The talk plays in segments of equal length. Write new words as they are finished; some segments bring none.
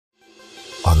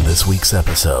on this week's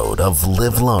episode of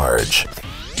Live Large.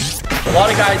 A lot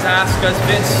of guys ask us,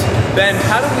 Vince, Ben,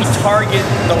 how do we target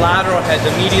the lateral head,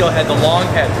 the medial head, the long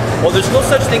head? Well, there's no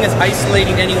such thing as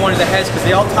isolating any one of the heads because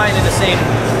they all tie into the same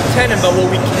tendon, but what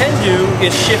we can do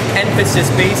is shift emphasis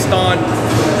based on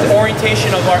the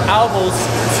orientation of our elbows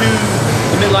to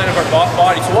the midline of our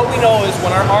body. So what we know is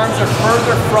when our arms are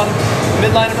further from the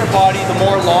midline of our body, the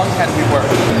more long head we work.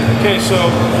 Okay, so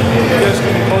you guys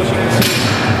can close, you can see.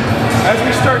 As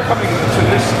we start coming to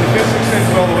this, if this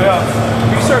extends all the way up,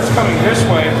 if he starts coming this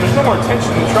way, there's no more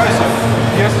tension in the tricep.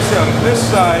 He has to stay on this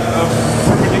side of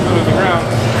perpendicular to the ground,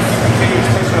 continuous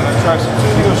tension on that tricep. So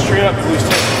if he goes straight up, you lose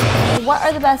tension. What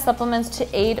are the best supplements to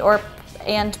aid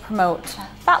and promote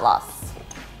fat loss?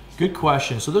 Good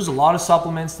question. So there's a lot of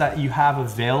supplements that you have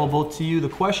available to you. The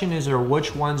question is,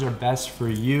 which ones are best for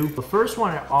you? The first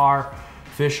one are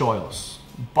fish oils.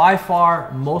 By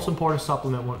far, most important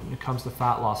supplement when it comes to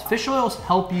fat loss. Fish oils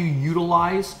help you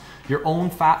utilize your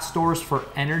own fat stores for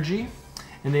energy,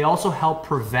 and they also help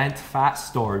prevent fat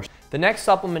storage. The next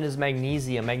supplement is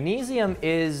magnesium. Magnesium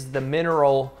is the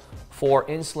mineral for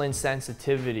insulin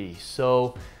sensitivity.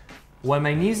 So when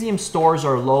magnesium stores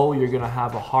are low, you're gonna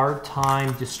have a hard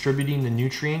time distributing the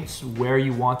nutrients where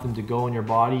you want them to go in your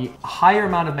body. A higher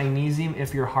amount of magnesium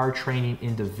if you're a hard training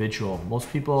individual.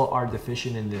 Most people are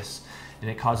deficient in this, and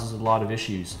it causes a lot of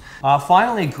issues.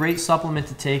 Finally, a great supplement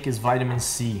to take is vitamin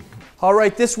C. All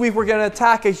right, this week we're gonna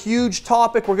attack a huge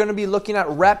topic. We're gonna be looking at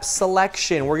rep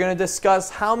selection. We're gonna discuss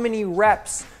how many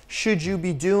reps should you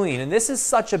be doing. And this is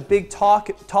such a big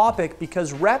topic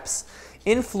because reps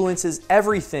influences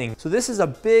everything. So this is a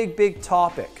big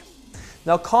topic.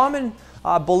 Now, common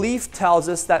belief tells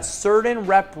us that certain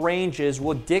rep ranges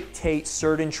will dictate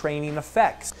certain training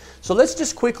effects. So let's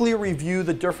just quickly review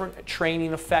the different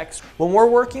training effects. When we're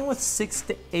working with 6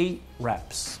 to 8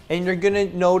 reps, and you're gonna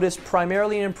notice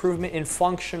primarily an improvement in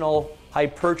functional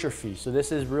hypertrophy. So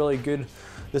this is really good.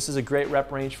 This is a great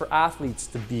rep range for athletes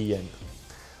to be in.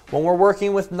 When we're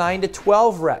working with 9 to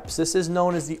 12 reps, this is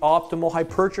known as the optimal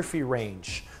hypertrophy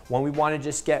range. When we want to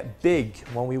just get big,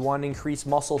 when we want to increase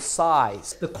muscle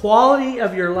size. The quality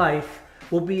of your life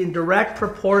will be in direct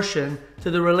proportion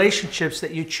to the relationships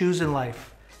that you choose in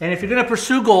life. And if you're going to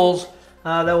pursue goals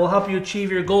that will help you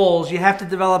achieve your goals, you have to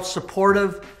develop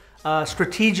supportive,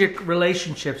 strategic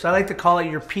relationships. I like to call it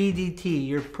your PDT,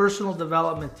 your personal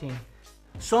development team.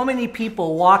 So many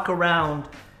people walk around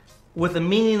with a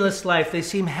meaningless life. They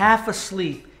seem half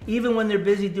asleep, even when they're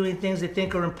busy doing things they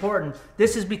think are important.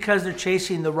 This is because they're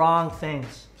chasing the wrong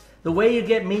things. The way you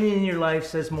get meaning in your life,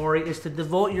 says Maury, is to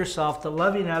devote yourself to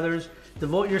loving others,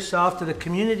 devote yourself to the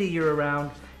community you're around,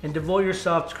 and devote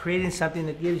yourself to creating something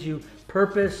that gives you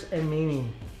purpose and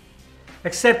meaning.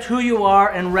 Accept who you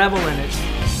are and revel in it.